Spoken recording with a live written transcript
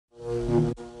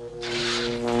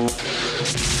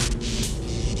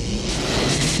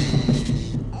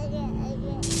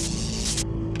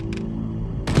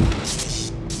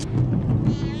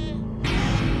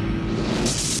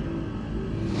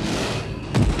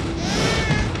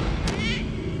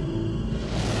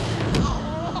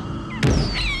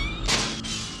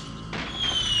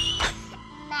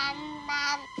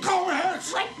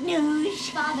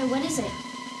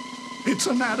It's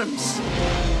an Addams.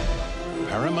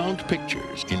 Paramount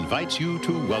Pictures invites you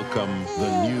to welcome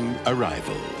the new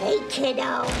arrival. Hey,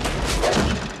 kiddo.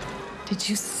 Did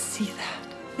you see that?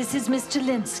 This is Mr.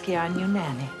 Linsky, our new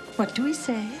nanny. What do we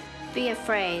say? Be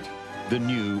afraid. The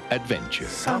new adventure.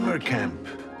 Summer camp.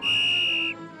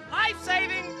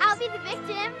 Life-saving! I'll be the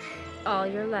victim. All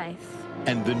your life.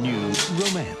 And the new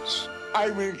romance.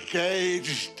 I'm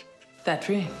engaged. That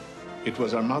ring. It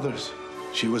was our mother's.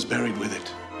 She was buried with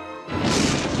it.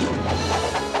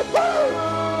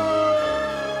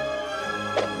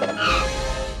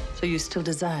 So you still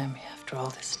desire me after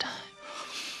all this time?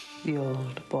 The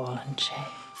old ball and chain.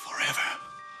 Forever.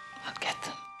 I'll get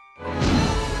them.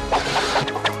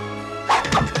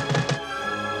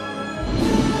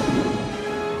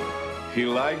 He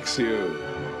likes you.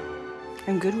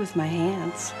 I'm good with my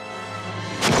hands.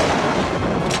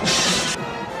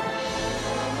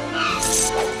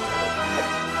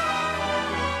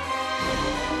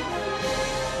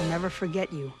 I'll never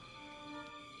forget you.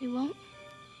 You won't?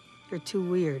 You're too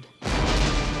weird.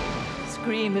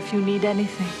 Scream if you need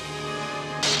anything.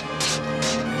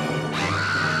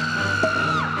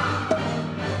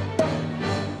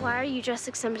 Why are you dressed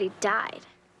like somebody died?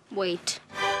 Wait.